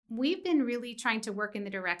we've been really trying to work in the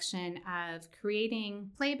direction of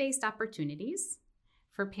creating play-based opportunities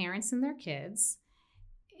for parents and their kids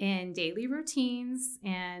in daily routines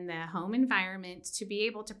and the home environment to be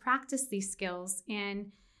able to practice these skills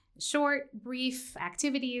in short, brief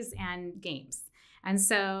activities and games. And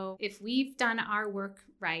so if we've done our work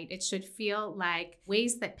right, it should feel like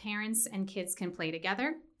ways that parents and kids can play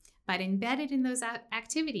together, but embedded in those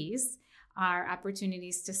activities are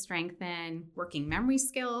opportunities to strengthen working memory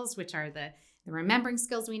skills, which are the remembering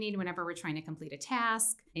skills we need whenever we're trying to complete a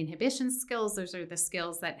task. Inhibition skills, those are the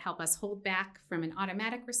skills that help us hold back from an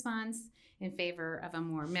automatic response in favor of a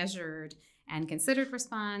more measured and considered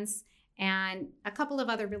response. And a couple of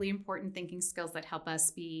other really important thinking skills that help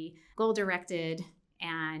us be goal-directed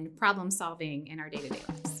and problem-solving in our day-to-day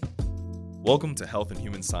lives. Welcome to Health and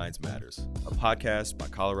Human Science Matters, a podcast by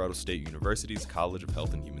Colorado State University's College of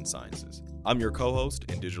Health and Human Sciences. I'm your co-host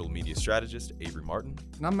and digital media strategist, Avery Martin.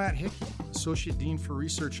 And I'm Matt Hickey, Associate Dean for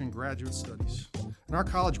Research and Graduate Studies. In our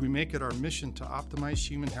college, we make it our mission to optimize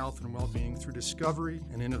human health and well-being through discovery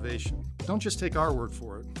and innovation. Don't just take our word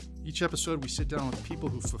for it. Each episode, we sit down with people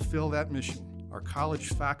who fulfill that mission, our college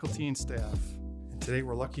faculty and staff. And today,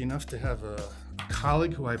 we're lucky enough to have a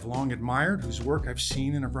colleague who I've long admired, whose work I've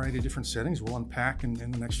seen in a variety of different settings. We'll unpack in the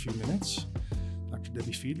next few minutes. Dr.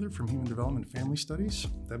 Debbie Fiedler from Human Development and Family Studies.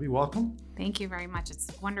 Debbie, welcome. Thank you very much.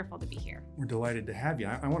 It's wonderful to be here. We're delighted to have you.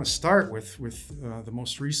 I want to start with the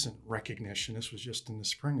most recent recognition. This was just in the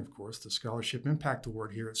spring, of course. The Scholarship Impact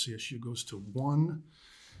Award here at CSU goes to one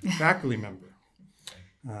faculty member.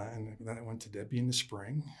 And that went to Debbie in the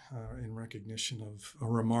spring in recognition of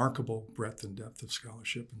a remarkable breadth and depth of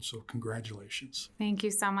scholarship. And so congratulations. Thank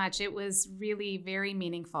you so much. It was really very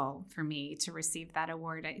meaningful for me to receive that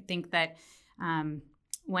award. I think that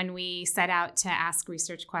when we set out to ask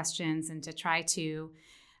research questions and to try to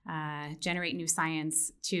generate new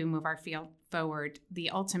science to move our field forward,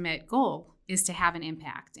 the ultimate goal is to have an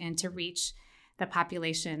impact and to reach the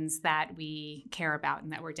populations that we care about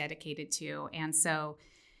and that we're dedicated to. And so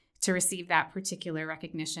to receive that particular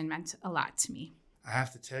recognition meant a lot to me. I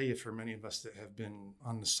have to tell you, for many of us that have been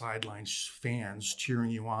on the sidelines, fans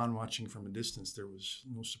cheering you on, watching from a distance, there was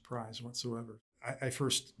no surprise whatsoever. I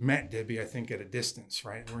first met Debbie, I think, at a distance,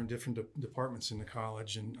 right? We're in different departments in the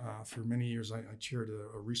college, and for many years I chaired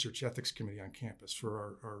a research ethics committee on campus.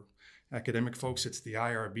 For our academic folks, it's the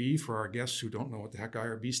IRB. For our guests who don't know what the heck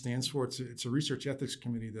IRB stands for, it's a research ethics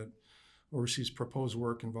committee that oversees proposed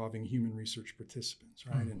work involving human research participants,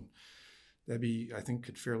 right? And Debbie, I think,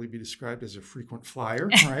 could fairly be described as a frequent flyer,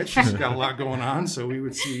 right? She's got a lot going on, so we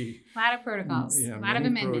would see a lot of protocols, a lot of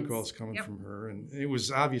amendments. Protocols coming from her, and it was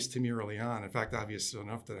obvious to me early on. In fact, obvious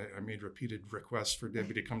enough that I made repeated requests for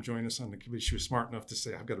Debbie to come join us on the committee. She was smart enough to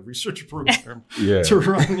say, "I've got a research program to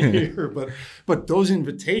run here," but those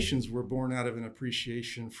invitations were born out of an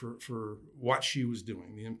appreciation for what she was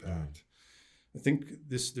doing, the impact. I think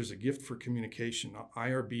there's a gift for communication.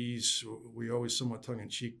 IRBs, we always somewhat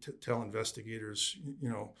tongue-in-cheek tell investigators,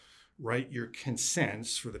 write your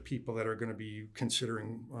consents for the people that are going to be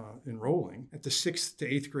considering enrolling at the 6th to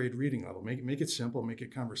 8th grade reading level. Make it simple, make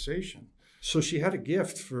it conversation. So she had a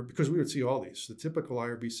gift because we would see all these. The typical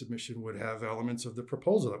IRB submission would have elements of the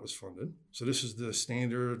proposal that was funded. So this is the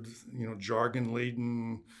standard,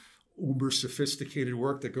 jargon-laden, uber-sophisticated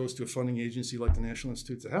work that goes to a funding agency like the National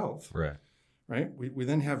Institutes of Health. Right? We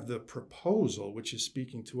then have the proposal, which is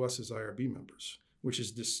speaking to us as IRB members, which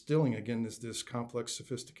is distilling, again, this complex,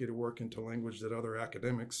 sophisticated work into language that other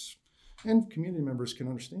academics and community members can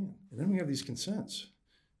understand. And then we have these consents.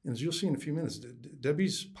 And as you'll see in a few minutes,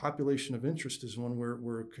 Debbie's population of interest is one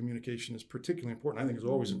where communication is particularly important. I think it's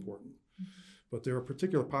always important. But there are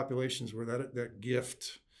particular populations where that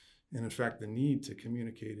gift and, in fact, the need to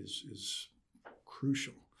communicate is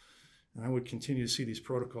crucial. And I would continue to see these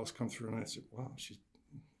protocols come through, and I said, wow, she's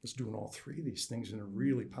doing all three of these things in a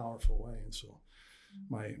really powerful way. And so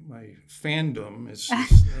my fandom is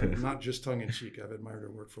not just tongue-in-cheek. I've admired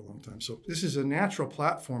her work for a long time. So this is a natural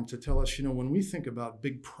platform to tell us, when we think about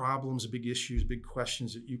big problems, big issues, big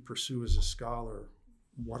questions that you pursue as a scholar,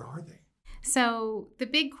 what are they? So the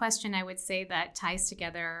big question I would say that ties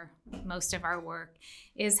together most of our work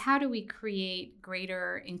is how do we create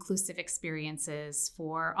greater inclusive experiences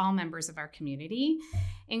for all members of our community,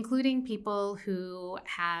 including people who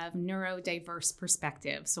have neurodiverse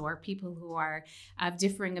perspectives or people who are of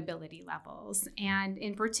differing ability levels. And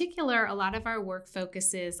in particular, a lot of our work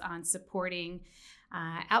focuses on supporting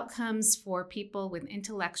outcomes for people with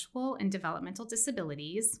intellectual and developmental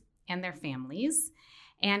disabilities and their families,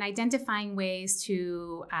 and identifying ways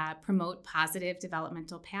to promote positive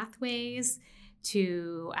developmental pathways,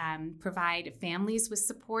 to provide families with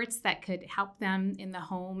supports that could help them in the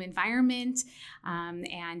home environment,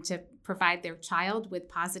 and to provide their child with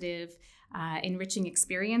positive, enriching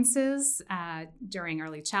experiences during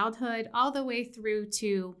early childhood, all the way through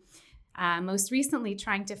to most recently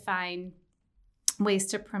trying to find ways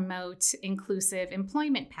to promote inclusive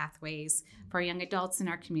employment pathways for young adults in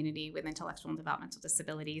our community with intellectual and developmental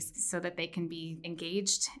disabilities so that they can be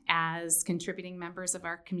engaged as contributing members of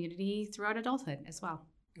our community throughout adulthood as well.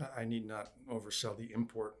 I need not oversell the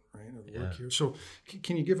import, right, of the work here. So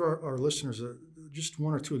can you give our listeners just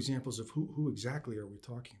one or two examples of who exactly are we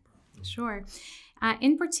talking about? Sure.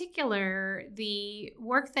 In particular, the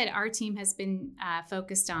work that our team has been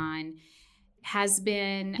focused on has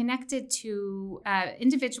been connected to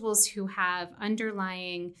individuals who have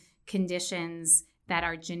underlying conditions that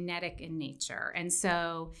are genetic in nature. And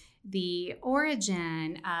so the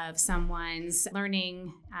origin of someone's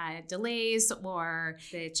learning delays or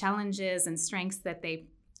the challenges and strengths that they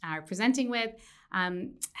are presenting with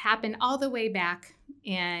happen all the way back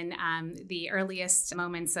in the earliest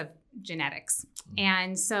moments of genetics.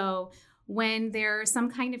 And so when there's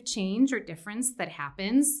some kind of change or difference that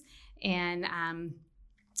happens in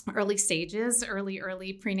early stages,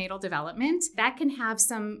 early prenatal development, that can have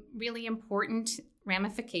some really important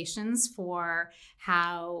ramifications for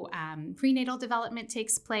how prenatal development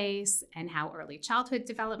takes place and how early childhood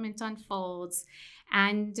development unfolds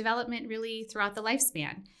and development really throughout the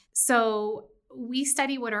lifespan. So we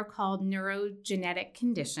study what are called neurogenetic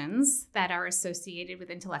conditions that are associated with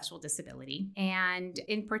intellectual disability. And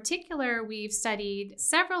in particular, we've studied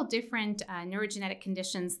several different neurogenetic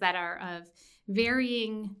conditions that are of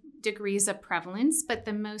varying degrees of prevalence, but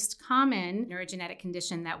the most common neurogenetic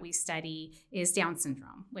condition that we study is Down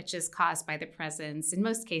syndrome, which is caused by the presence, in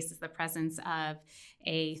most cases, the presence of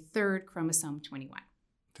a third chromosome 21.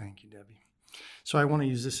 Thank you, Debbie. So I want to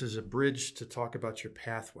use this as a bridge to talk about your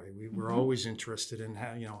pathway. We're always interested in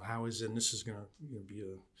how is it, and this is going to be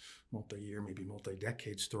a multi-year, maybe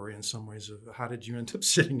multi-decade story in some ways of how did you end up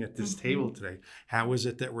sitting at this table today? How is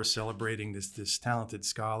it that we're celebrating this talented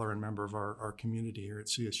scholar and member of our community here at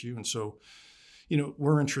CSU? And so,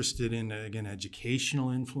 we're interested in, again, educational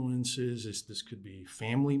influences. This could be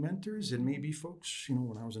family mentors and maybe folks,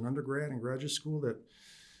 when I was an undergrad and graduate school that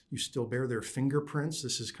you still bear their fingerprints.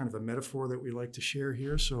 This is kind of a metaphor that we like to share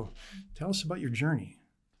here. So tell us about your journey.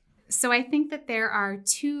 So I think that there are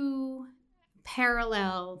two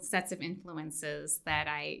parallel sets of influences that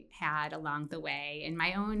I had along the way in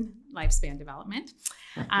my own lifespan development.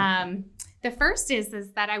 The first is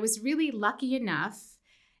that I was really lucky enough,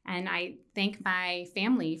 and I thank my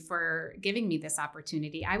family for giving me this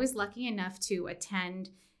opportunity. I was lucky enough to attend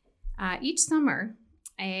each summer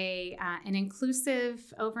an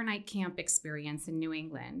inclusive overnight camp experience in New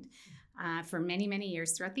England for many, many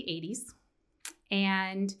years throughout the 80s.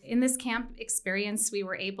 And in this camp experience, we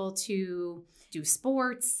were able to do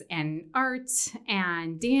sports and art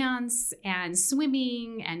and dance and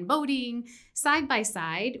swimming and boating side by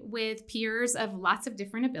side with peers of lots of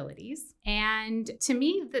different abilities. And to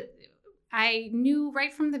me, I knew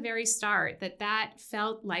right from the very start that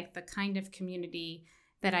felt like the kind of community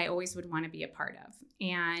that I always would want to be a part of.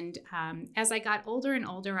 And as I got older and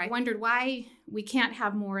older, I wondered why we can't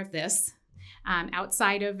have more of this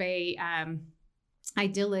outside of a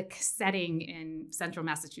idyllic setting in central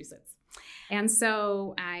Massachusetts. And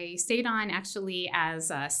so I stayed on actually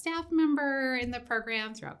as a staff member in the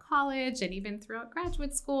program throughout college and even throughout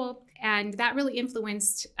graduate school. And that really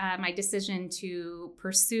influenced my decision to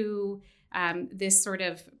pursue this sort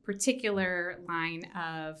of particular line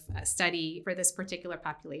of study for this particular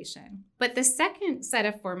population. But the second set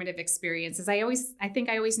of formative experiences, I think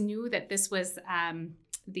I always knew that this was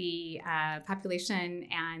the population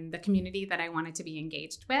and the community that I wanted to be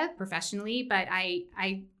engaged with professionally, but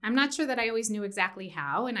I'm not sure that I always knew exactly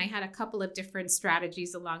how, and I had a couple of different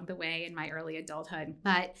strategies along the way in my early adulthood.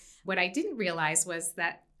 But what I didn't realize was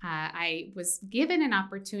that I was given an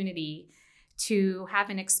opportunity to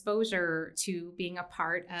have an exposure to being a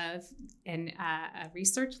part of a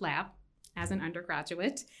research lab as an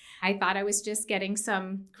undergraduate. I thought I was just getting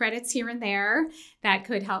some credits here and there that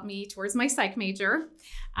could help me towards my psych major.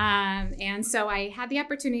 And so I had the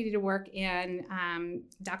opportunity to work in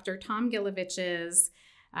Dr. Tom Gilovich's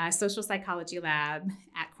social psychology lab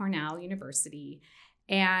at Cornell University.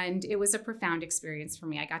 And it was a profound experience for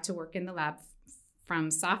me. I got to work in the lab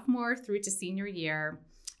from sophomore through to senior year.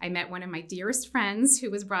 I met one of my dearest friends who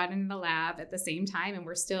was brought into the lab at the same time, and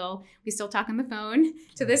we still talk on the phone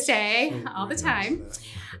to this day, all the time.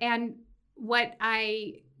 And what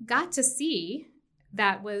I got to see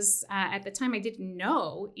that was, at the time, I didn't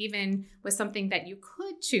know even was something that you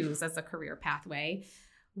could choose as a career pathway,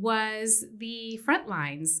 was the front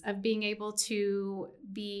lines of being able to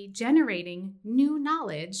be generating new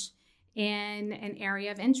knowledge in an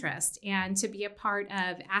area of interest and to be a part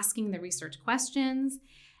of asking the research questions,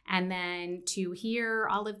 and then to hear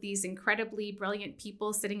all of these incredibly brilliant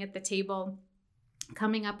people sitting at the table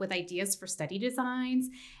coming up with ideas for study designs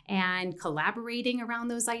and collaborating around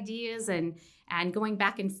those ideas and going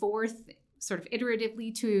back and forth sort of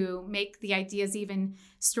iteratively to make the ideas even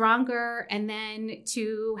stronger, and then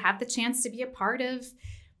to have the chance to be a part of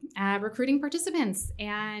recruiting participants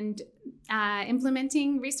and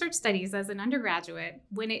implementing research studies as an undergraduate.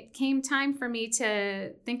 When it came time for me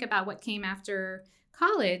to think about what came after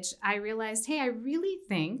college, I realized, hey, I really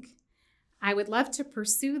think I would love to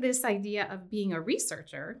pursue this idea of being a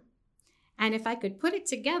researcher. And if I could put it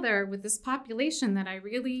together with this population that I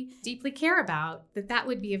really deeply care about, that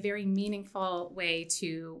would be a very meaningful way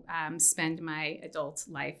to spend my adult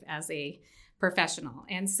life as a professional.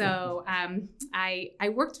 And so I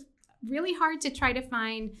worked really hard to try to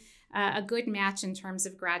find a good match in terms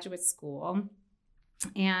of graduate school.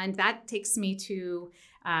 And that takes me to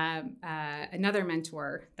another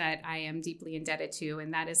mentor that I am deeply indebted to,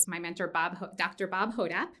 and that is my mentor, Dr. Bob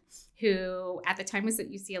Hodap, who at the time was at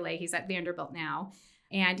UCLA. He's at Vanderbilt now.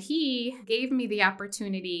 And he gave me the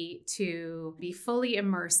opportunity to be fully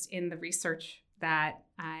immersed in the research that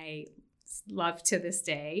I love to this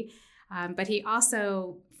day. But he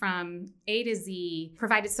also, from A to Z,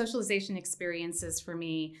 provided socialization experiences for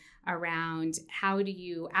me around how do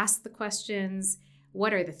you ask the questions,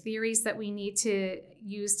 what are the theories that we need to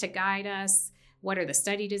use to guide us, what are the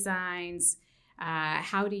study designs,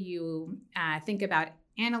 how do you think about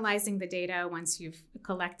analyzing the data once you've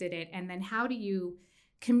collected it, and then how do you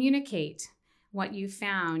communicate what you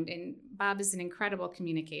found. And Bob is an incredible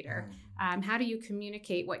communicator. How do you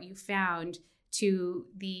communicate what you found to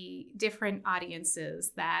the different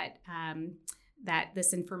audiences that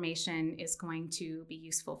this information is going to be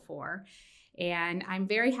useful for? And I'm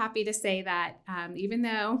very happy to say that even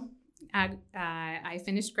though I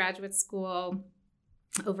finished graduate school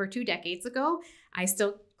over 2 decades ago, I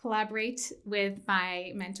still collaborate with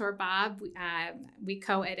my mentor, Bob. We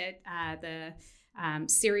co-edit the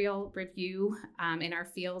serial review in our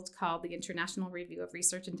field called the International Review of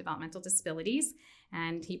Research and Developmental Disabilities.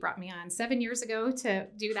 And he brought me on 7 years ago to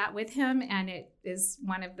do that with him. And it is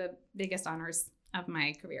one of the biggest honors of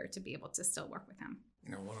my career to be able to still work with him.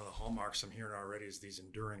 You know, one of the hallmarks I'm hearing already is these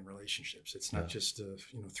enduring relationships. It's not just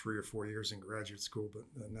 3 or 4 years in graduate school, but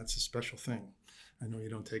that's a special thing. I know you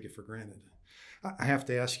don't take it for granted. I have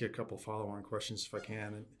to ask you a couple follow-on questions if I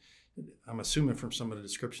can. I'm assuming from some of the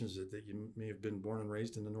descriptions that you may have been born and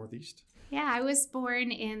raised in the Northeast. Yeah, I was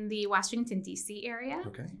born in the Washington, D.C. area.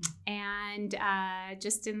 Okay. And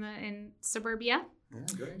just in suburbia. Yeah,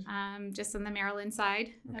 good. Just on the Maryland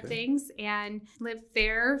side of things, and lived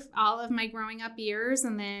there all of my growing up years,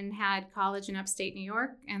 and then had college in upstate New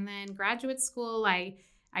York, and then graduate school. I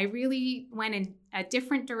really went in a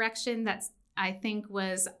different direction that I think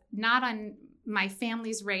was not on my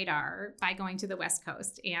family's radar by going to the West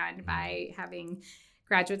Coast and by having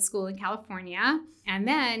graduate school in California. And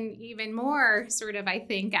then even more sort of, I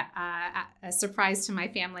think, a surprise to my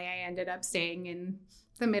family, I ended up staying in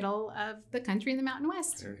the middle of the country in the Mountain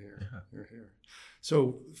West. You're here.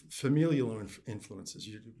 So familial influences,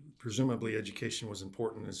 presumably education was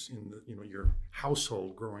important as in your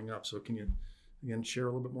household growing up. So can you again share a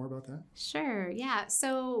little bit more about that? Sure. Yeah.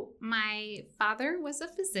 So my father was a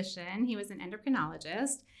physician. He was an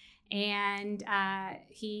endocrinologist, and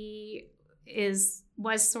he was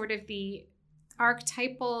sort of the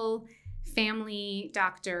archetypal family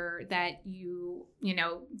doctor that you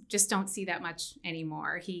just don't see that much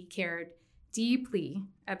anymore. He cared deeply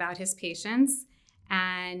about his patients,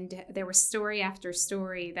 and there was story after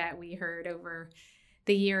story that we heard over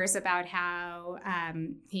the years about how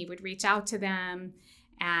he would reach out to them,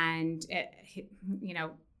 and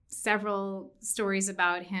several stories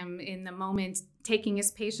about him in the moment taking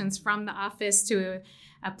his patients from the office to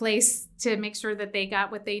a place to make sure that they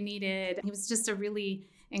got what they needed. He was just a really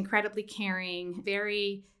incredibly caring,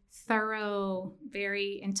 very thorough,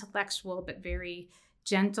 very intellectual, but very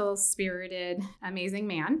gentle, spirited, amazing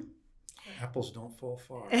man. Apples don't fall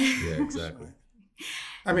far. Yeah, exactly.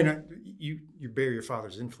 I mean, you bear your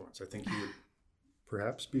father's influence. I think you would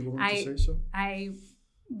perhaps be willing to say so. I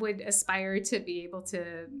would aspire to be able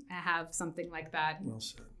to have something like that. Well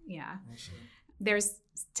said. Yeah. Well said.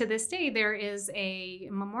 To this day, there is a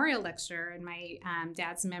memorial lecture in my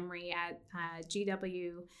dad's memory at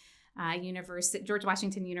GW George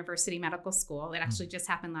Washington University Medical School. It actually just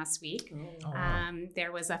happened last week.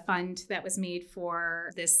 There was a fund that was made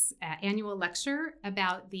for this annual lecture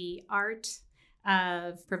about the art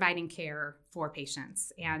of providing care for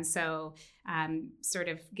patients. And so sort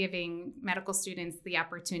of giving medical students the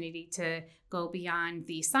opportunity to go beyond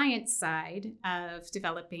the science side of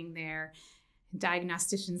developing their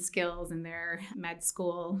diagnostician skills and their med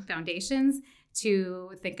school foundations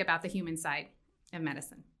to think about the human side of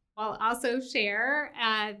medicine. I'll also share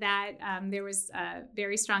that there was a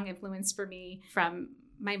very strong influence for me from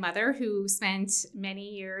my mother, who spent many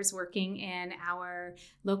years working in our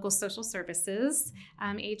local social services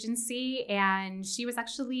agency. And she was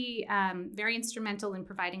actually very instrumental in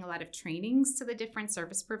providing a lot of trainings to the different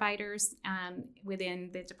service providers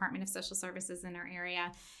within the Department of Social Services in our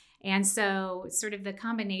area. And so sort of the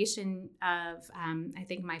combination of, I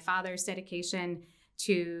think, my father's dedication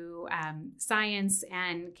to science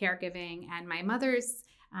and caregiving and my mother's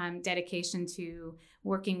dedication to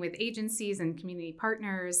working with agencies and community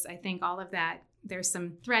partners, I think all of that, there's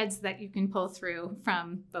some threads that you can pull through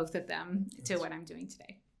from both of them to what I'm doing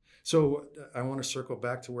today. So I want to circle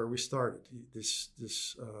back to where we started.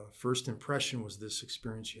 This first impression was this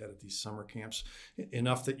experience you had at these summer camps,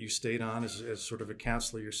 enough that you stayed on as sort of a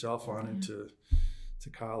counselor yourself on into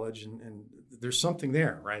college, and there's something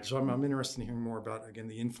there, right? So I'm interested in hearing more about, again,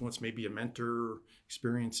 the influence, maybe a mentor,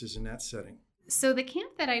 experiences in that setting. So the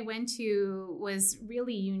camp that I went to was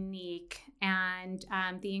really unique, and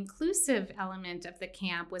the inclusive element of the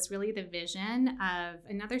camp was really the vision of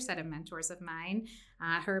another set of mentors of mine,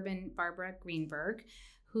 Herb and Barbara Greenberg,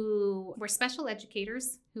 who were special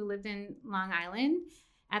educators who lived in Long Island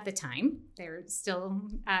at the time. They're still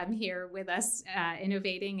here with us,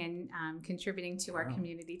 innovating and contributing to our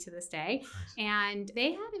community to this day. And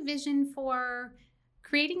they had a vision for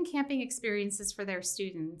creating camping experiences for their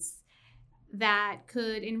students that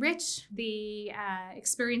could enrich the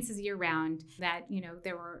experiences year-round, that,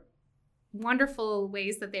 there were wonderful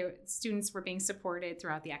ways that their students were being supported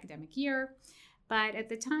throughout the academic year. But at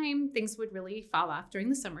the time, things would really fall off during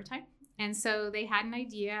the summertime. And so they had an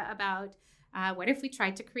idea about what if we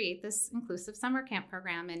tried to create this inclusive summer camp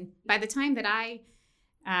program. And by the time that I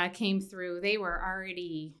came through, they were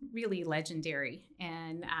already really legendary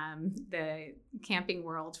in the camping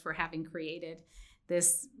world for having created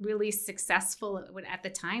this really successful, what at the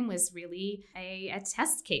time was really a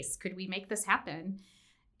test case. Could we make this happen?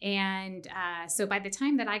 And so by the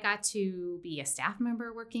time that I got to be a staff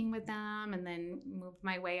member working with them and then moved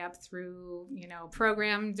my way up through,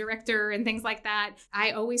 program director and things like that,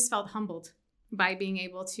 I always felt humbled by being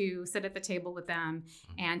able to sit at the table with them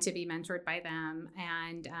and to be mentored by them.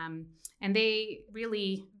 And they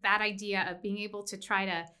really, that idea of being able to try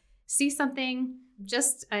to see something,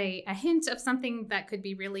 just a hint of something that could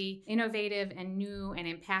be really innovative and new and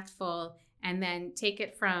impactful, and then take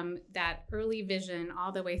it from that early vision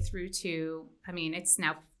all the way through to, it's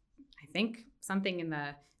now, I think, something in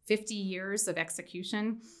the 50 years of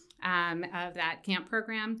execution of that camp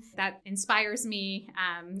program. That inspires me,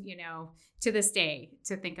 to this day,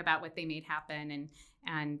 to think about what they made happen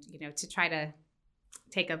and to try to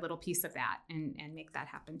take a little piece of that and make that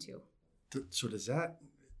happen too. So does that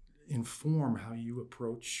inform how you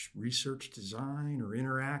approach research design or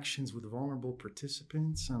interactions with vulnerable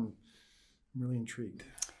participants? I'm really intrigued.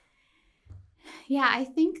 Yeah, I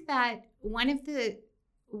think that one of the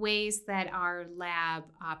ways that our lab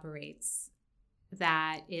operates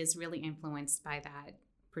that is really influenced by that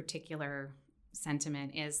particular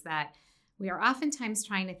sentiment is that we are oftentimes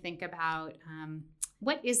trying to think about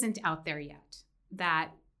what isn't out there yet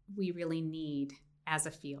that we really need as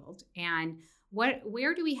a field, and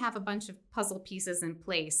where do we have a bunch of puzzle pieces in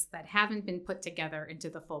place that haven't been put together into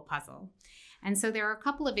the full puzzle. And so there are a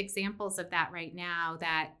couple of examples of that right now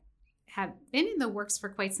that have been in the works for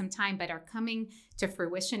quite some time, but are coming to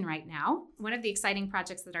fruition right now. One of the exciting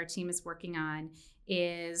projects that our team is working on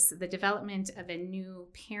is the development of a new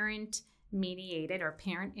parent-mediated or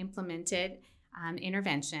parent-implemented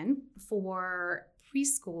intervention for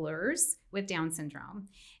preschoolers with Down syndrome.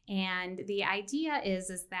 And the idea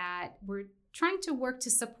is that we're trying to work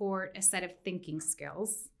to support a set of thinking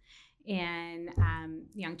skills in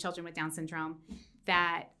young children with Down syndrome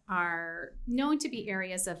that are known to be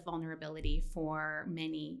areas of vulnerability for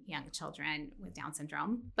many young children with Down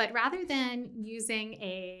syndrome. But rather than using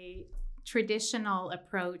a traditional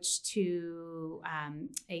approach to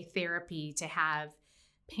a therapy to have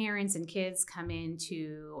parents and kids come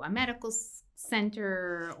into a medical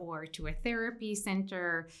center or to a therapy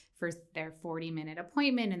center for their 40-minute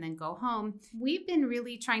appointment and then go home, we've been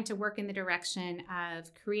really trying to work in the direction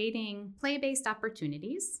of creating play-based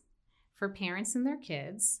opportunities for parents and their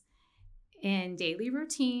kids in daily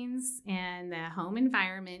routines and the home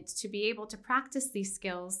environment to be able to practice these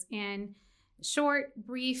skills in short,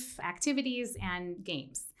 brief activities and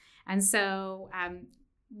games. And so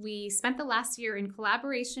we spent the last year in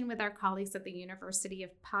collaboration with our colleagues at the University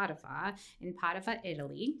of Padova in Padova,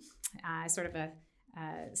 Italy, sort of a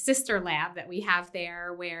sister lab that we have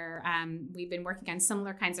there where we've been working on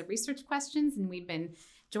similar kinds of research questions, and we've been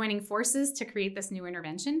joining forces to create this new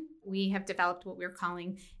intervention. We have developed what we're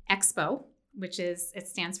calling EXPO, it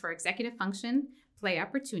stands for Executive Function Play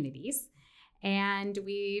Opportunities. And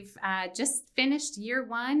we've just finished year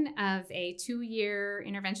one of a 2-year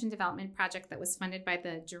intervention development project that was funded by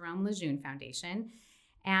the Jerome Lejeune Foundation.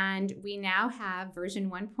 And we now have version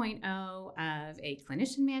 1.0 of a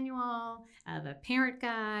clinician manual, of a parent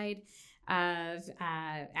guide, of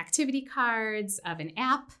activity cards, of an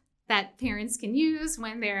app that parents can use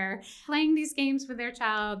when they're playing these games with their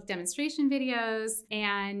child, demonstration videos.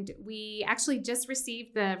 And we actually just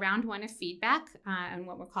received the round 1 of feedback on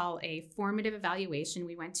what we'll call a formative evaluation.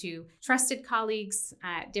 We went to trusted colleagues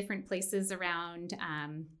at different places around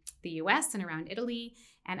the US and around Italy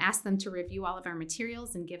and asked them to review all of our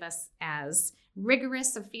materials and give us as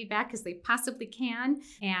rigorous of feedback as they possibly can.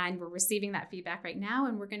 And we're receiving that feedback right now,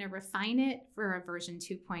 and we're going to refine it for a version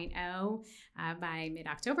 2.0 by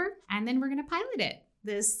mid-October. And then we're going to pilot it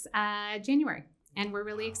this January. And we're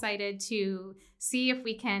really excited to see if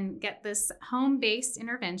we can get this home-based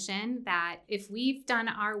intervention that if we've done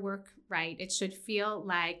our work right, it should feel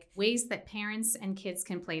like ways that parents and kids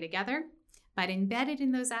can play together. But embedded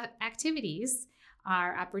in those activities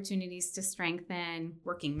are opportunities to strengthen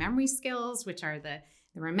working memory skills, which are the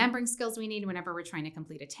remembering skills we need whenever we're trying to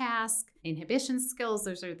complete a task. Inhibition skills,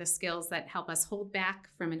 those are the skills that help us hold back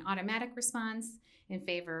from an automatic response in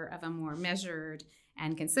favor of a more measured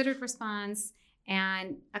and considered response.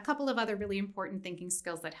 And a couple of other really important thinking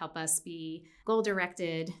skills that help us be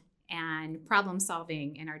goal-directed and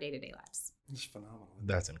problem-solving in our day-to-day lives. It's phenomenal.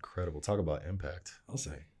 That's incredible. Talk about impact. I'll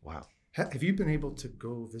say. Wow. Have you been able to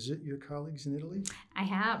go visit your colleagues in Italy? I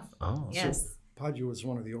have. Oh, yes. So Padua is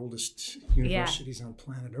one of the oldest universities on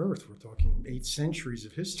planet Earth. We're talking 8 centuries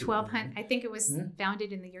of history. 1200. I think it was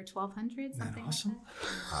founded in the year 1200. Isn't that something awesome?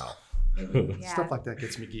 Like that. Wow. Stuff like that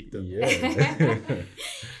gets me geeked up. Yeah.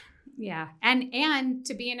 Yeah. And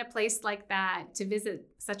to be in a place like that, to visit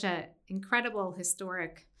such an incredible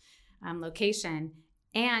historic location,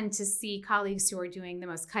 and to see colleagues who are doing the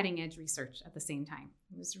most cutting edge research at the same time.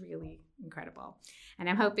 It was really incredible. And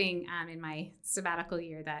I'm hoping in my sabbatical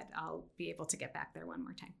year that I'll be able to get back there one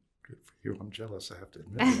more time. Good for you. I'm jealous, I have to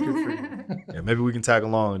admit. Good for you. Yeah, maybe we can tag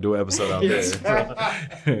along and do an episode out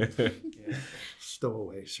there. Yeah.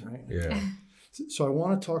 Stowaways, right? Yeah. So I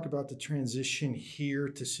want to talk about the transition here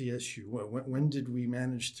to CSU. When did we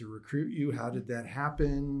manage to recruit you? How did that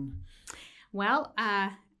happen? Well,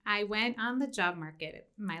 I went on the job market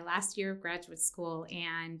my last year of graduate school,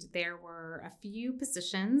 and there were a few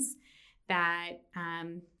positions that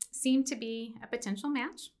seemed to be a potential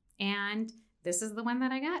match. And this is the one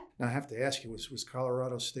that I got. Now, I have to ask you, was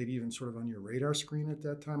Colorado State even sort of on your radar screen at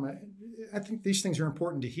that time? I think these things are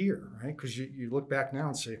important to hear, right? Because you look back now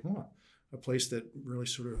and say, a place that really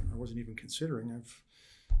sort of I wasn't even considering. I've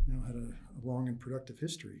had a long and productive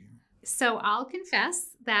history. So I'll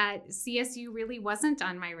confess that CSU really wasn't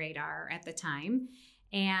on my radar at the time.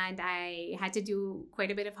 And I had to do quite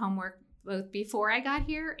a bit of homework both before I got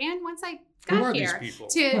here and once I got here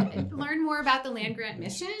to learn more about the land grant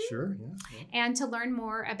mission. Sure, yeah. And to learn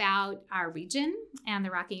more about our region and the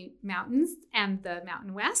Rocky Mountains and the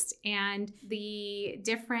Mountain West and the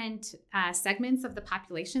different segments of the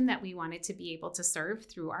population that we wanted to be able to serve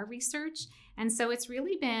through our research. And so it's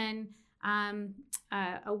really been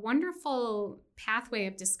a wonderful pathway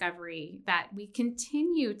of discovery that we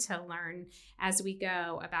continue to learn as we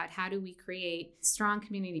go about how do we create strong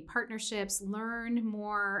community partnerships, learn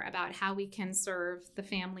more about how we can serve the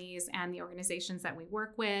families and the organizations that we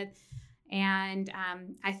work with. And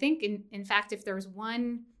I think, in fact, if there's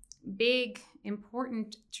one big,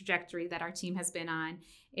 important trajectory that our team has been on,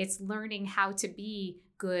 it's learning how to be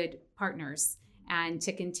good partners and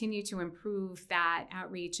to continue to improve that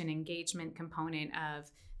outreach and engagement component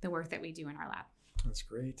of the work that we do in our lab. That's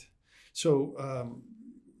great. So,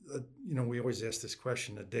 we always ask this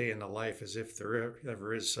question, a day in the life, as if there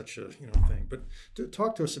ever is such a thing. But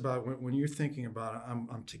talk to us about when you're thinking about,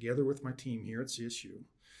 I'm together with my team here at CSU.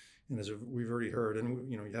 And as we've already heard,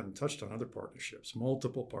 and you haven't touched on other partnerships,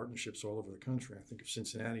 multiple partnerships all over the country. I think of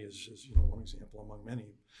Cincinnati as one example among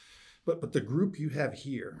many. But the group you have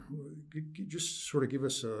here, just sort of give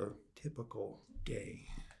us a typical day.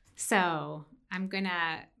 So I'm going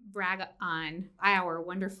to brag on our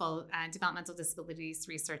wonderful developmental disabilities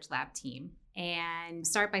research lab team and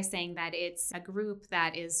start by saying that it's a group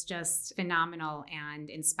that is just phenomenal and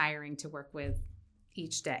inspiring to work with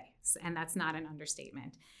each day. And that's not an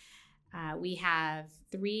understatement. We have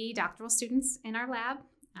 3 doctoral students in our lab,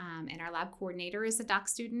 and our lab coordinator is a doc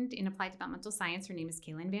student in applied developmental science. Her name is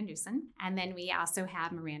Kaylin Van Dusen. And then we also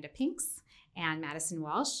have Miranda Pinks and Madison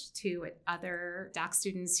Walsh, 2 other doc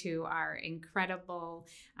students who are incredible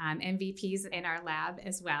MVPs in our lab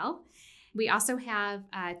as well. We also have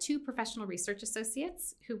 2 professional research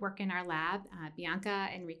associates who work in our lab, Bianca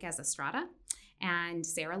Enriquez Estrada and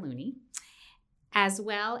Sarah Looney, as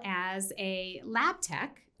well as a lab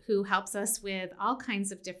tech who helps us with all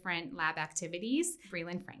kinds of different lab activities,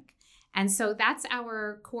 Breland Frank. And so that's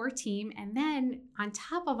our core team. And then on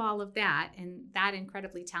top of all of that, and that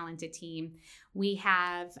incredibly talented team, we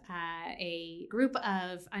have a group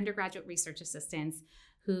of undergraduate research assistants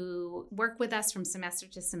who work with us from semester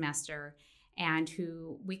to semester and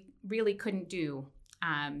who we really couldn't do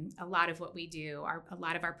a lot of what we do. A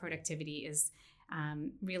lot of our productivity is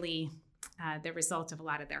really the result of a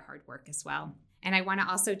lot of their hard work as well. And I want to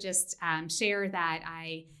also just share that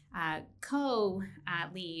I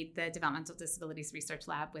co-lead the Developmental Disabilities Research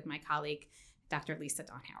Lab with my colleague, Dr. Lisa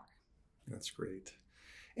Donhauer. That's great.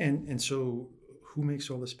 And so who makes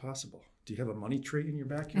all this possible? Do you have a money tree in your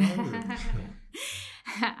backyard?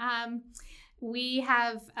 We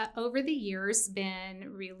have, over the years,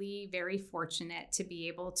 been really very fortunate to be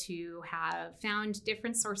able to have found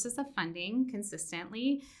different sources of funding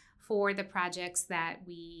consistently for the projects that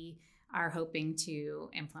we are hoping to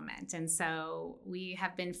implement. And so we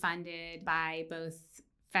have been funded by both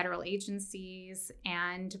federal agencies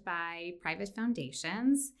and by private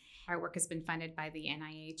foundations. Our work has been funded by the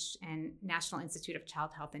NIH and National Institute of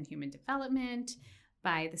Child Health and Human Development,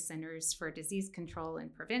 by the Centers for Disease Control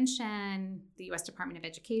and Prevention, the U.S. Department of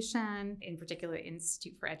Education, in particular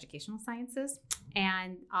Institute for Educational Sciences,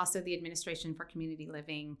 and also the Administration for Community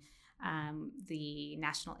Living, the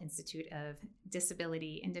National Institute of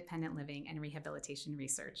Disability, Independent Living, and Rehabilitation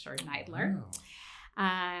Research, or NIDLR. Wow.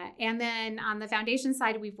 And then on the foundation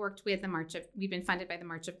side, we've worked with we've been funded by the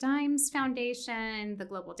March of Dimes Foundation, the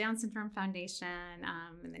Global Down Syndrome Foundation,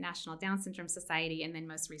 and the National Down Syndrome Society, and then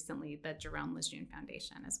most recently the Jerome Lejeune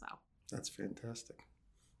Foundation as well. That's fantastic.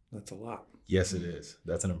 That's a lot. Yes, it is.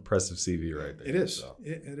 That's an impressive CV right there. It is. So.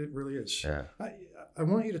 It really is. Yeah. I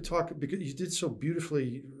want you to talk, because you did so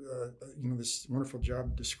beautifully, this wonderful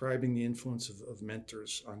job describing the influence of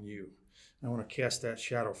mentors on you. I want to cast that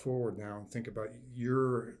shadow forward now and think about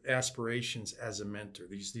your aspirations as a mentor.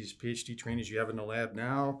 These PhD trainees you have in the lab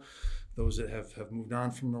now, those that have moved on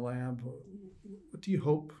from the lab, what do you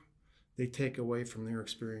hope they take away from their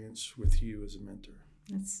experience with you as a mentor?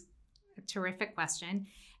 That's a terrific question.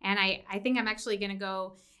 And I think I'm actually going to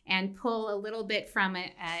go and pull a little bit from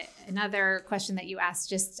another question that you asked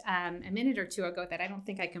just a minute or two ago that I don't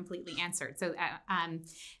think I completely answered. So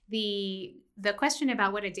the question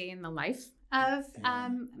about what a day in the life of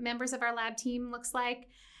members of our lab team looks like,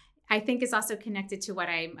 I think is also connected to what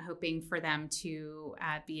I'm hoping for them to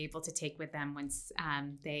be able to take with them once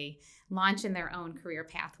they launch in their own career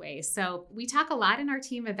pathways. So we talk a lot in our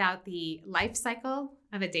team about the life cycle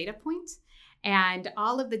of a data point and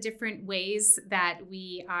all of the different ways that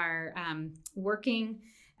we are working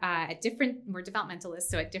we're developmentalists,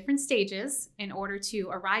 so at different stages in order to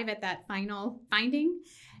arrive at that final finding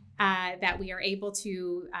that we are able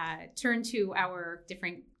to turn to our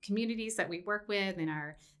different communities that we work with and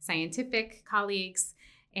our scientific colleagues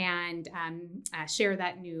and share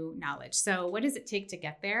that new knowledge. So what does it take to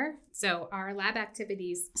get there? So our lab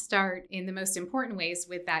activities start in the most important ways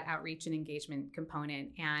with that outreach and engagement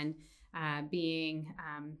component and being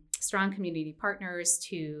strong community partners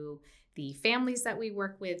to the families that we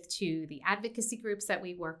work with, to the advocacy groups that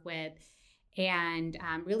we work with, and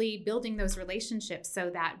really building those relationships so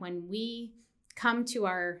that when we come to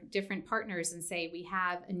our different partners and say we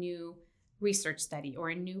have a new research study or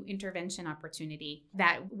a new intervention opportunity,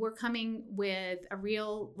 that we're coming with a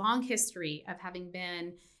real long history of having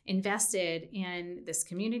been invested in this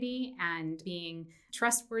community and being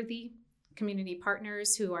trustworthy community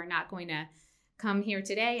partners who are not going to come here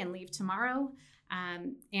today and leave tomorrow.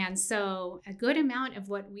 And so a good amount of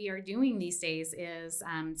what we are doing these days is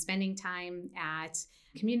spending time at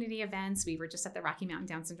community events. We were just at the Rocky Mountain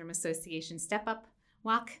Down Syndrome Association Step Up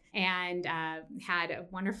Walk and had a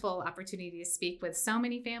wonderful opportunity to speak with so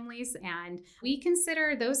many families. And we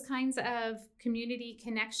consider those kinds of community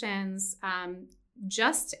connections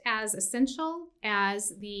just as essential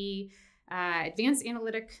as the advanced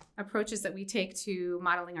analytic approaches that we take to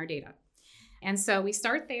modeling our data. And so we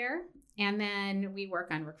start there, and then we work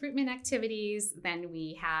on recruitment activities. Then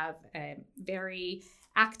we have a very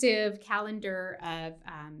active calendar of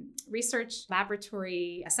research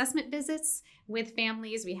laboratory assessment visits with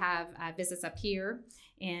families. We have visits up here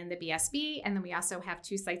in the BSB, and then we also have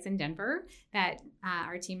 2 sites in Denver that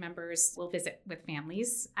our team members will visit with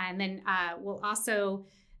families. And then we'll also,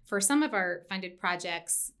 for some of our funded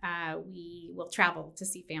projects, we will travel to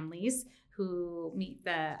see families who meet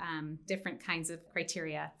the different kinds of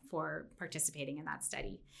criteria for participating in that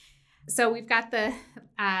study. So we've got the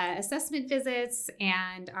assessment visits,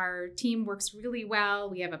 and our team works really well.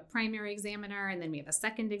 We have a primary examiner, and then we have a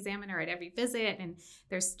second examiner at every visit. And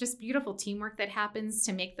there's just beautiful teamwork that happens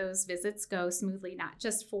to make those visits go smoothly, not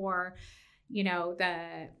just for,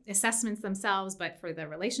 the assessments themselves, but for the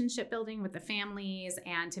relationship building with the families,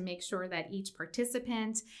 and to make sure that each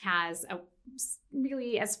participant has a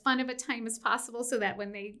really as fun of a time as possible, so that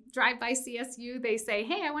when they drive by CSU, they say,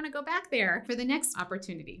 hey, I want to go back there for the next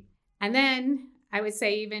opportunity. And then I would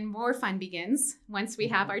say even more fun begins once we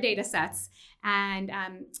have our data sets. And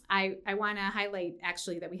I want to highlight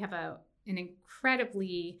actually that we have an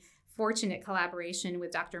incredibly fortunate collaboration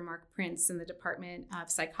with Dr. Mark Prince in the Department of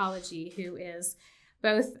Psychology, who is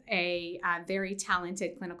both a very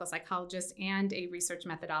talented clinical psychologist and a research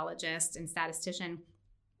methodologist and statistician.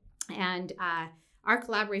 And our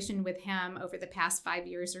collaboration with him over the past 5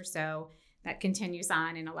 years or so, that continues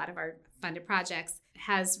on in a lot of our funded projects,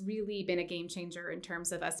 has really been a game changer in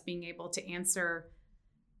terms of us being able to answer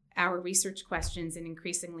our research questions in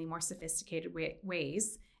increasingly more sophisticated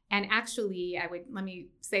ways. And actually, let me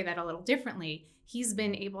say that a little differently. He's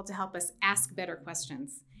been able to help us ask better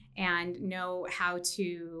questions and know how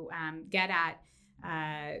to get at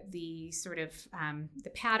the sort of the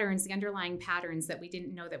patterns, the underlying patterns that we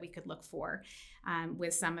didn't know that we could look for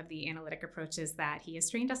with some of the analytic approaches that he has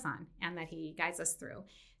trained us on and that he guides us through.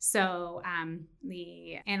 So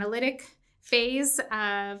the analytic phase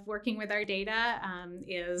of working with our data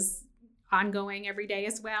is ongoing every day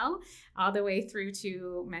as well, all the way through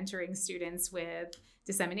to mentoring students with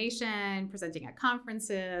dissemination, presenting at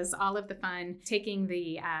conferences, all of the fun, taking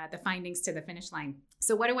the findings to the finish line.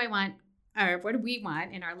 So what do we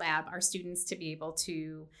want in our lab, our students to be able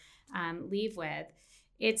to leave with?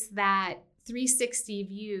 It's that 360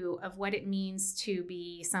 view of what it means to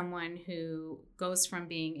be someone who goes from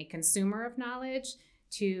being a consumer of knowledge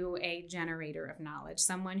to a generator of knowledge,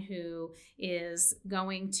 someone who is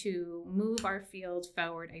going to move our field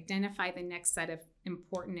forward, identify the next set of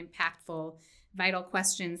important, impactful, vital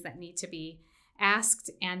questions that need to be asked,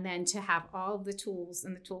 and then to have all of the tools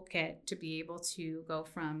in the toolkit to be able to go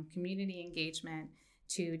from community engagement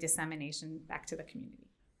to dissemination back to the community.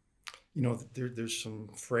 There's some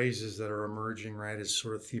phrases that are emerging, right, as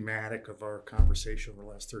sort of thematic of our conversation over the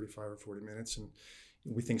last 35 or 40 minutes. And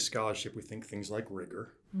we think scholarship, we think things like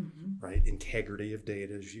rigor, right, integrity of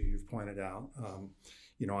data, as you've pointed out.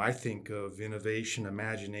 I think of innovation,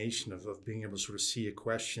 imagination, of being able to sort of see a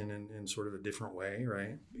question in sort of a different way,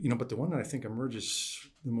 right? But the one that I think emerges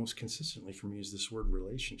the most consistently for me is this word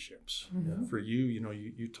relationships. Mm-hmm. For you,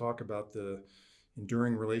 you talk about the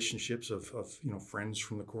enduring relationships of friends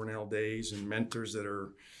from the Cornell days and mentors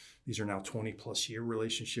these are now 20 plus year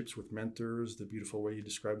relationships with mentors, the beautiful way you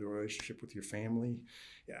describe the relationship with your family.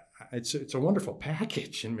 Yeah, it's a wonderful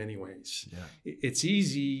package in many ways. Yeah. It's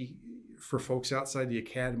easy for folks outside the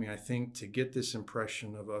academy, I think, to get this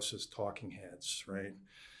impression of us as talking heads, right?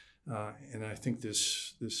 And I think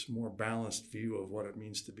this more balanced view of what it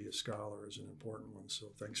means to be a scholar is an important one. So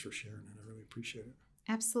thanks for sharing it. I really appreciate it.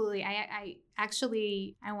 Absolutely. I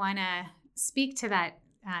want to speak to that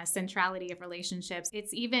centrality of relationships.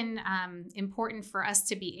 It's even important for us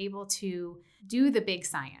to be able to do the big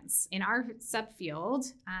science. In our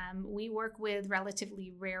subfield, we work with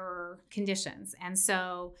relatively rarer conditions. And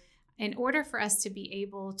so in order for us to be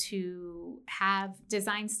able to have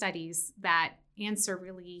design studies that answer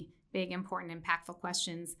really big, important, impactful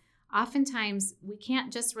questions, oftentimes we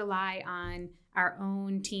can't just rely on our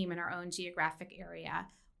own team and our own geographic area.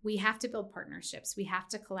 We have to build partnerships. We have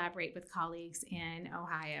to collaborate with colleagues in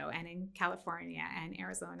Ohio and in California and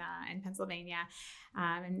Arizona and Pennsylvania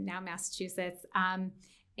and now Massachusetts and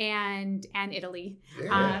Italy.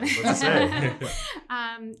 Yeah,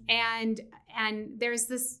 and there's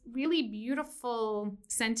this really beautiful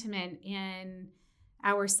sentiment in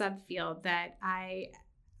our subfield that I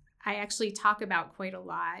actually talk about quite a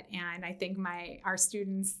lot, and I think our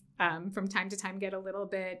students from time to time get a little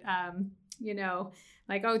bit,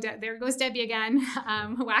 like, oh, there goes Debbie again,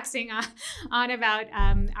 waxing on about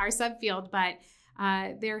our subfield. But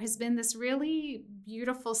there has been this really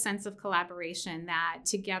beautiful sense of collaboration that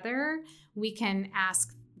together we can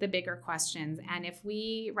ask the bigger questions. And if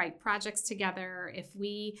we write projects together, if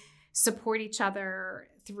we support each other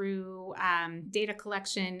through data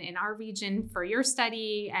collection in our region for your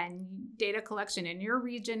study and data collection in your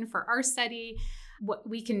region for our study,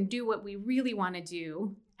 we can do what we really want to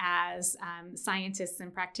do as scientists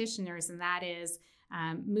and practitioners, and that is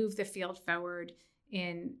move the field forward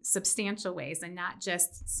in substantial ways and not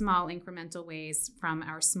just small incremental ways from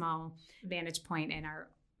our small vantage point in our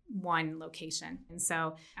one location. And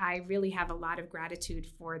so I really have a lot of gratitude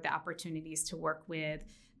for the opportunities to work with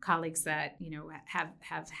colleagues that,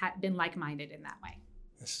 have been like-minded in that way.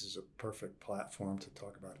 This is a perfect platform to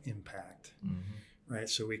talk about impact, right?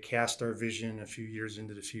 So we cast our vision a few years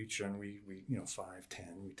into the future, and we 5, 10,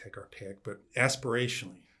 we take our pick. But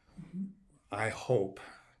aspirationally, I hope,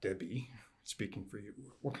 Debbie, speaking for you,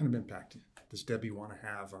 what kind of impact does Debbie want to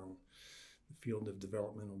have on the field of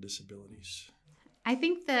developmental disabilities? I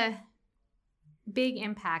think the big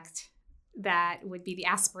impact that would be the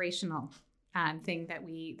aspirational thing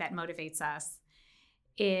that motivates us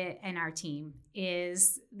and our team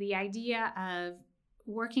is the idea of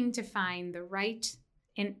working to find the right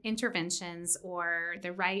interventions or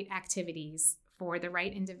the right activities for the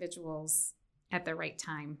right individuals at the right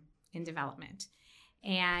time in development.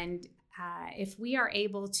 And if we are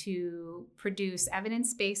able to produce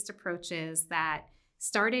evidence-based approaches that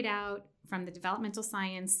started out from the developmental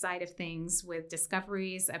science side of things with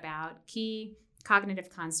discoveries about key cognitive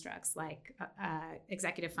constructs like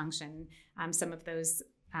executive function, some of those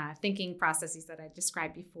thinking processes that I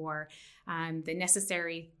described before, the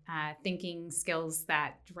necessary thinking skills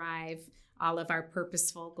that drive all of our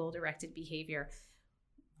purposeful, goal-directed behavior.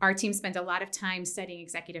 Our team spent a lot of time studying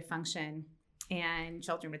executive function and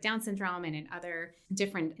children with Down syndrome and in other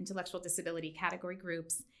different intellectual disability category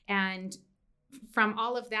groups. And from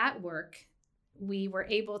all of that work, we were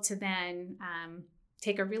able to then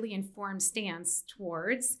take a really informed stance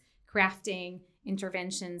towards crafting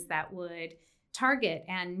interventions that would target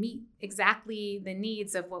and meet exactly the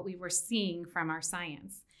needs of what we were seeing from our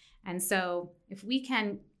science. And so if we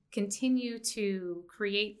can continue to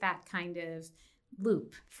create that kind of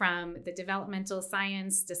loop from the developmental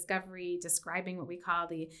science discovery, describing what we call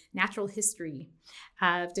the natural history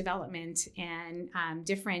of development and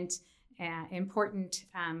different important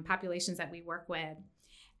populations that we work with,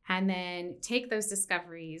 and then take those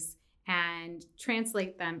discoveries and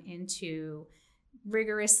translate them into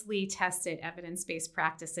rigorously tested evidence-based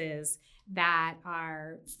practices that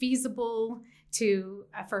are feasible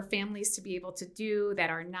for families to be able to do, that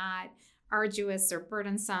are not arduous or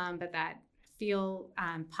burdensome, but that feel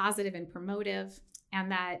positive and promotive,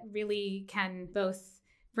 and that really can both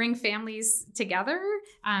bring families together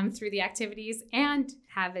through the activities and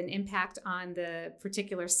have an impact on the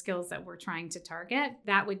particular skills that we're trying to target.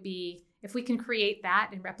 That would be, if we can create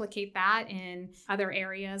that and replicate that in other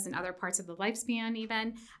areas and other parts of the lifespan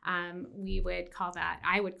even, I would call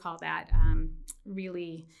that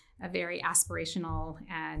really a very aspirational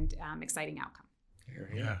and exciting outcome.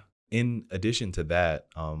 Yeah. In addition to that,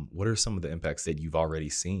 what are some of the impacts that you've already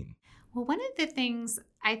seen? Well, one of the things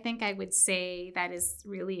I think I would say that is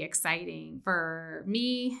really exciting for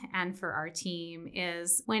me and for our team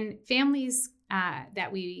is when families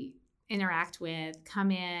that we interact with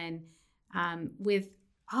come in with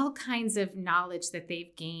all kinds of knowledge that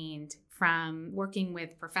they've gained from working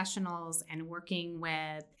with professionals and working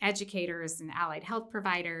with educators and allied health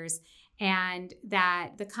providers, and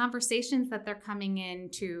that the conversations that they're coming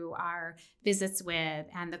into our visits with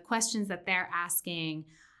and the questions that they're asking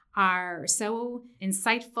are so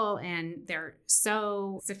insightful and they're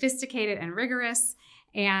so sophisticated and rigorous.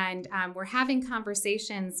 And we're having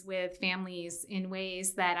conversations with families in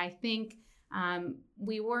ways that I think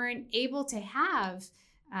we weren't able to have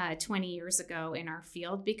 20 years ago in our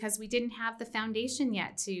field, because we didn't have the foundation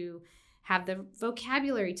yet to have the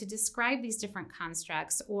vocabulary to describe these different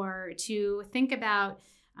constructs or to think about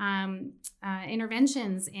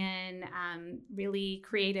interventions in really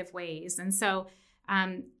creative ways. And so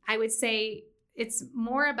I would say it's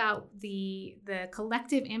more about the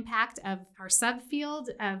collective impact of our subfield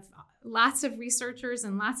of lots of researchers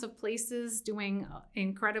and lots of places doing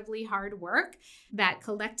incredibly hard work that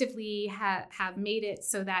collectively have made it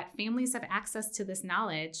so that families have access to this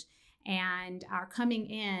knowledge and are coming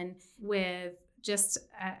in with just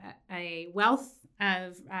a wealth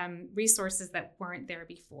of resources that weren't there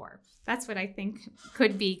before. That's what I think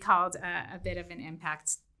could be called a bit of an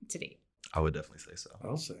impact to date. I would definitely say so.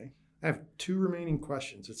 I'll say. I have two remaining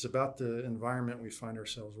questions. It's about the environment we find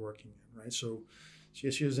ourselves working in, right? So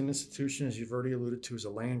CSU as an institution, as you've already alluded to, is a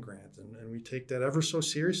land grant, and we take that ever so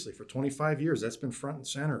seriously. For 25 years, that's been front and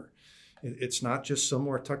center. It's not just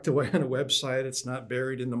somewhere tucked away on a website. It's not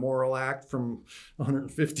buried in the Moral Act from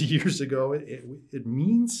 150 years ago. It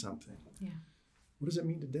means something. Yeah. What does it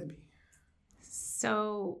mean to Debbie?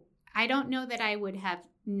 So I don't know that I would have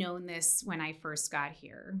known this when I first got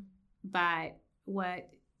here, but what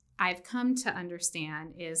I've come to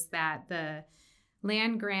understand is that the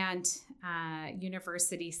land grant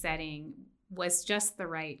university setting was just the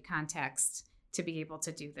right context to be able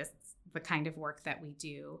to do this, the kind of work that we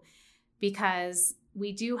do, because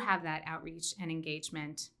we do have that outreach and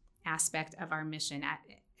engagement aspect of our mission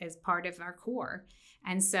as part of our core.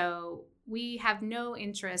 And so we have no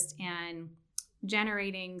interest in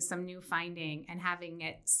generating some new finding and having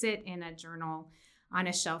it sit in a journal on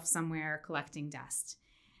a shelf somewhere collecting dust.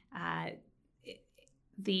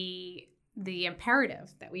 The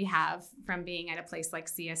imperative that we have from being at a place like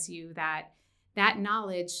CSU, that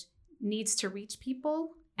knowledge needs to reach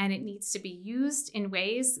people and it needs to be used in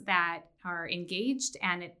ways that are engaged,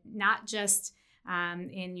 and not just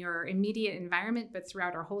in your immediate environment, but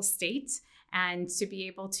throughout our whole state, and to be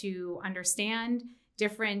able to understand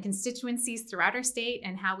different constituencies throughout our state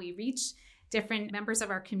and how we reach different members of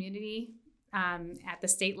our community at the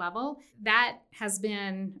state level. That has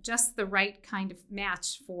been just the right kind of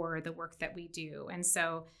match for the work that we do. And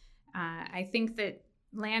so I think that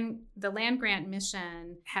the land grant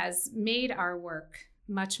mission has made our work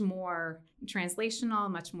much more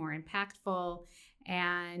translational, much more impactful.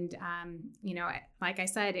 And, like I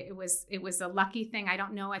said, it was a lucky thing. I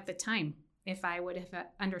don't know at the time if I would have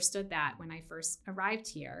understood that when I first arrived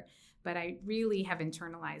here, but I really have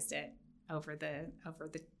internalized it over the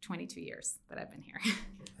 22 years that I've been here.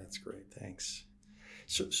 That's great. Thanks.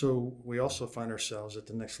 So we also find ourselves at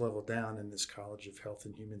the next level down in this College of Health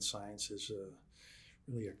and Human Sciences, a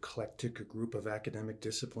really eclectic group of academic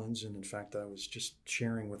disciplines. And in fact, I was just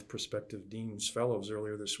sharing with prospective deans fellows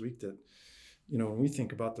earlier this week that, when we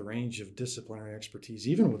think about the range of disciplinary expertise,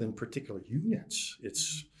 even within particular units,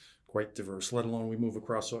 it's quite diverse, let alone we move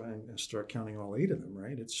across and start counting all 8 of them,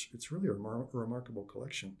 right? It's really a remarkable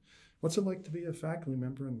collection. What's it like to be a faculty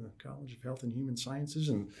member in the College of Health and Human Sciences,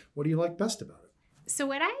 and what do you like best about it? So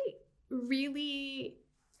what I really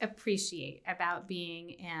appreciate about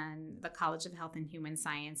being in the College of Health and Human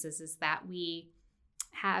Sciences is that we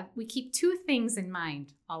keep 2 things in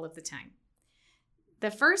mind all of the time. The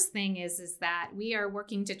first thing is that we are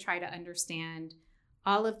working to try to understand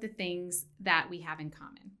all of the things that we have in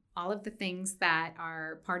common, all of the things that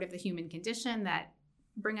are part of the human condition that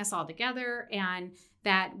bring us all together, and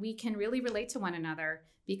that we can really relate to one another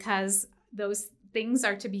because those things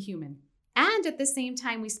are to be human. And at the same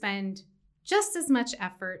time, we spend just as much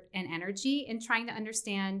effort and energy in trying to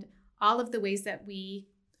understand all of the ways that we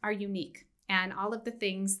are unique and all of the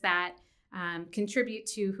things that contribute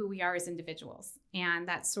to who we are as individuals. And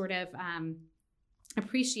that sort of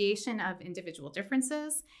appreciation of individual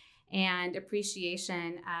differences and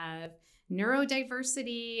appreciation of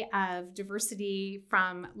neurodiversity, of diversity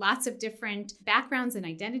from lots of different backgrounds and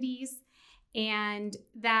identities, and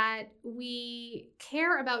that we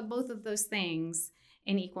care about both of those things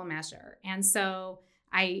in equal measure. And so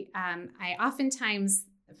I oftentimes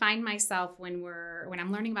find myself when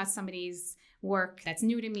I'm learning about somebody's work that's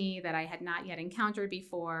new to me that I had not yet encountered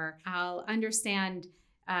before, I'll understand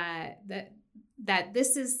that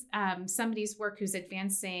this is somebody's work who's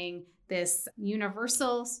advancing this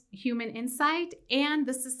universal human insight, and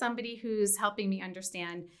this is somebody who's helping me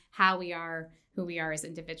understand how we are, who we are as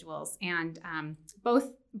individuals. And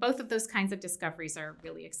both of those kinds of discoveries are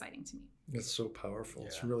really exciting to me. That's so powerful. Yeah.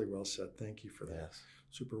 It's really well said. Thank you for that. Yes.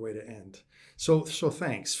 Super way to end. So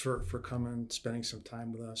thanks for coming, spending some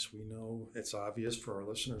time with us. We know it's obvious for our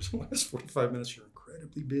listeners in the last 45 minutes you're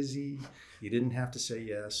incredibly busy. You didn't have to say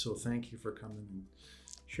yes. So thank you for coming and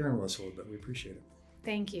sharing with us a little bit. We appreciate it.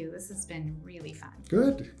 Thank you. This has been really fun.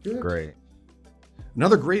 Good. Great.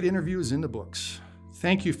 Another great interview is in the books.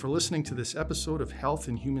 Thank you for listening to this episode of Health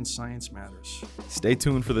and Human Science Matters. Stay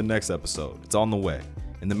tuned for the next episode. It's on the way.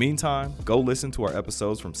 In the meantime, go listen to our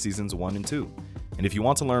episodes from seasons 1 and 2. And if you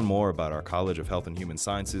want to learn more about our College of Health and Human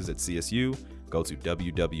Sciences at CSU, go to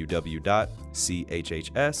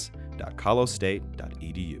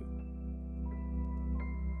www.chhs.colostate.edu.